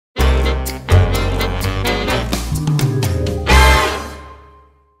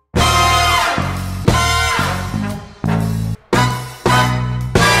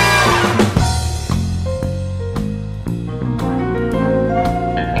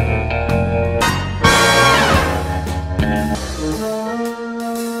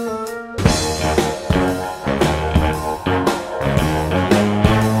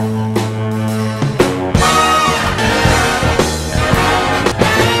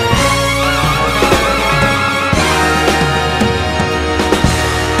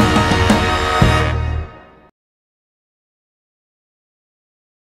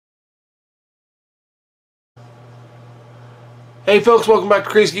Hey folks, welcome back to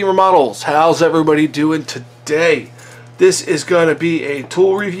Crazy Gamer Models. How's everybody doing today? This is going to be a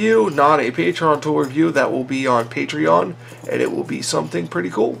tool review, not a Patreon tool review. That will be on Patreon, and it will be something pretty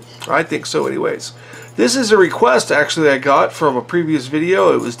cool. I think so anyways. This is a request actually I got from a previous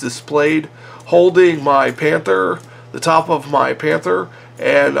video. It was displayed holding my Panther, the top of my Panther,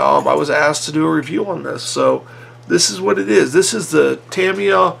 and I was asked to do a review on this. So this is what it is. This is the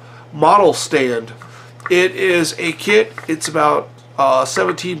Tamiya model stand. It is a kit. It's about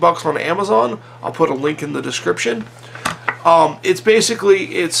 17 bucks on Amazon. I'll put a link in the description.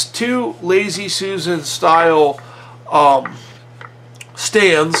 It's two Lazy Susan style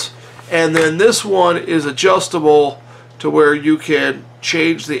stands, and then this one is adjustable to where you can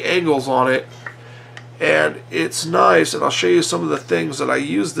change the angles on it, and it's nice. And I'll show you some of the things that I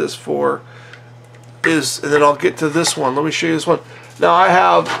use this for. And then I'll get to this one. Let me show you this one. Now I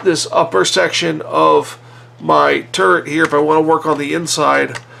have this upper section of my turret here. If I want to work on the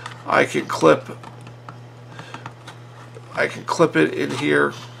inside, I can clip it in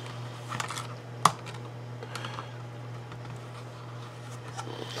here.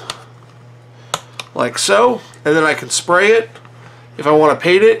 Like so. And then I can spray it if I want to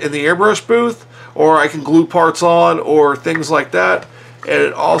paint it in the airbrush booth, or I can glue parts on or things like that. And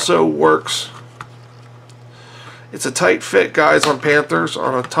it also works. It's a tight fit, guys, on Panthers.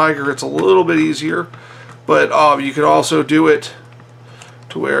 On a Tiger it's a little bit easier, but you can also do it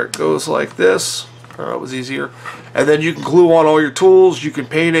to where it goes like this. It was easier. And then you can glue on all your tools, you can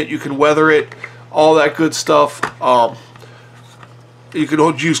paint it, you can weather it, all that good stuff. You can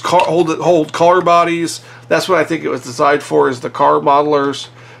hold car bodies. That's what I think it was designed for, is the car modelers.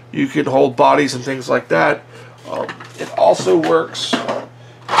 You can hold bodies and things like that. It also works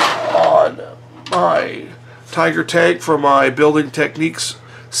on my Tiger tank from my Building Techniques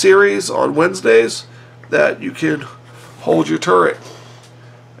series on Wednesdays, that you can hold your turret.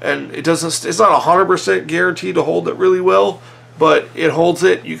 And it's not 100% guaranteed to hold it really well, but it holds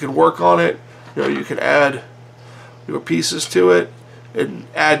it. You can work on it. You know, you can add your pieces to it and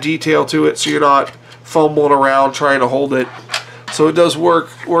add detail to it, so you're not fumbling around trying to hold it. So it does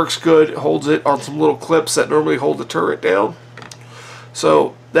works good. It holds it on some little clips that normally hold the turret down.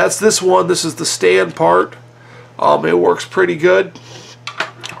 So that's this one. This is the stand part. It works pretty good.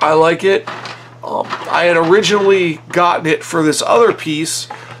 I like it. I had originally gotten it for this other piece,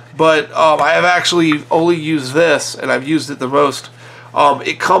 but I have actually only used this, and I've used it the most.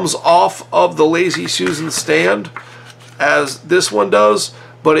 It comes off of the Lazy Susan stand as this one does,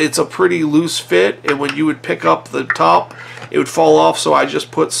 but it's a pretty loose fit, and when you would pick up the top, it would fall off, so I just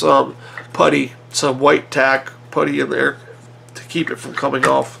put some putty, some white tack putty in there to keep it from coming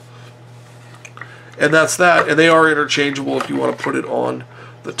off. And that's that. And they are interchangeable if you want to put it on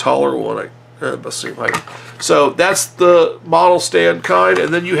the taller one, the same height. So that's the model stand kind.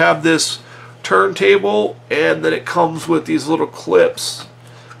 And then you have this turntable, and then it comes with these little clips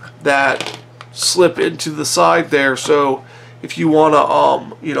that slip into the side there. So if you want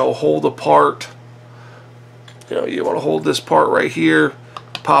to hold a part, you want to hold this part right here,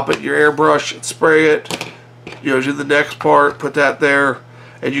 pop it in your airbrush and spray it, do the next part, put that there.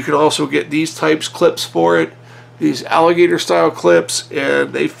 And you can also get these types clips for it, these alligator style clips,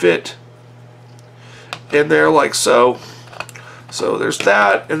 and they fit in there like so. So there's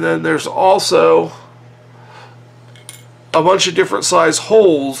that, and then there's also a bunch of different size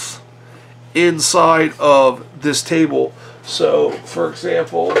holes inside of this table. So for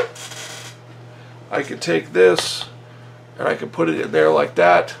example, I can take this and I can put it in there like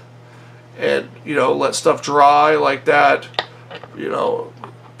that, and let stuff dry like that.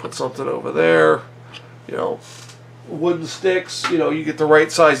 Put something over there, wooden sticks, you get the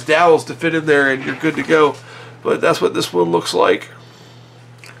right size dowels to fit in there and you're good to go. But that's what this one looks like.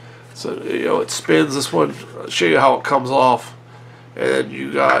 So, it spins. This one, I'll show you how it comes off. And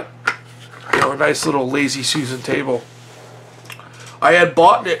you got, a nice little Lazy Susan table. I had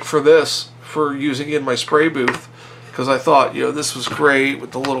bought it for using in my spray booth, because I thought, this was great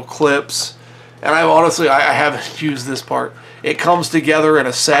with the little clips. And I haven't used this part. It comes together in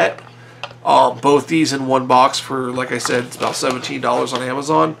a set. Both these in one box for, like I said, it's about $17 on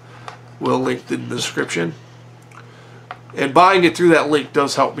Amazon. We'll link in the description. And buying it through that link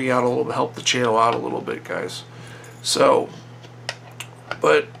does help me out a little bit, help the channel out a little bit, guys. So,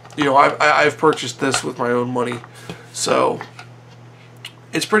 but, I've purchased this with my own money. So,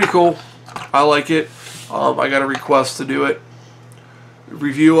 it's pretty cool. I like it. I got a request to do it.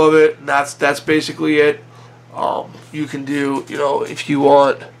 Review of it, and that's basically it. You can do, if you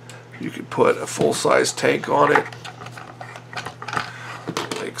want, you can put a full-size tank on it,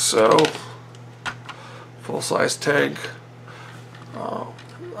 like so. Full-size tank.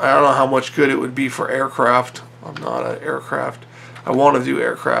 I don't know how much good it would be for aircraft. I'm not an aircraft. I want to do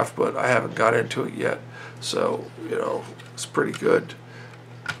aircraft, but I haven't got into it yet. So, you know, it's pretty good.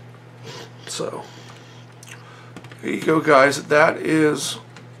 So, there you go, guys. That is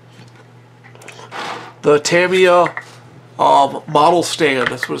the Tamiya model stand.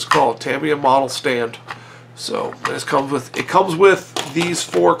 That's what it's called, Tamiya model stand. So it comes with these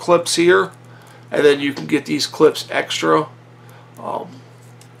 4 clips here, and then you can get these clips extra on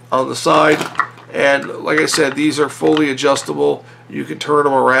the side. And like I said, these are fully adjustable. You can turn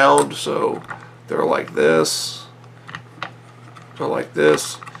them around, so they're like this. They're like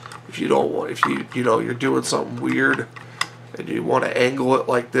this. If you don't want, if you know you're doing something weird and you want to angle it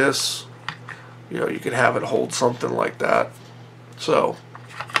like this, you know, you can have it hold something like that. So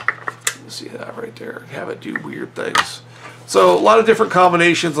you see that right there. Have it do weird things. So a lot of different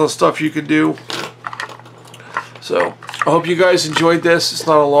combinations on stuff you can do. So I hope you guys enjoyed this. It's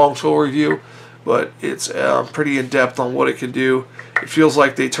not a long tool review, but it's pretty in-depth on what it can do. It feels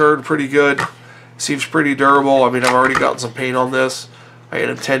like they turned pretty good. Seems pretty durable. I mean, I've already gotten some paint on this. I had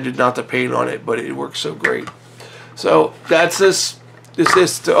intended not to paint on it, but it works so great. So that's this. This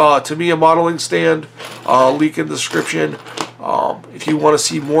is Tamiya modeling stand. Link in the description. If you want to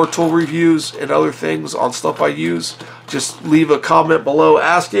see more tool reviews and other things on stuff I use, just leave a comment below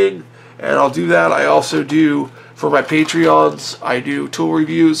asking, and I'll do that. I also do, for my Patreons, I do tool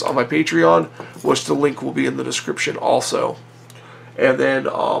reviews on my Patreon, which the link will be in the description also. And then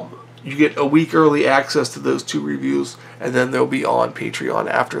you get a week early access to those 2 reviews, and then they'll be on Patreon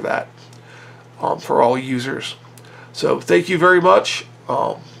after that for all users. So thank you very much,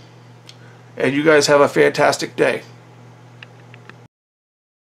 and you guys have a fantastic day.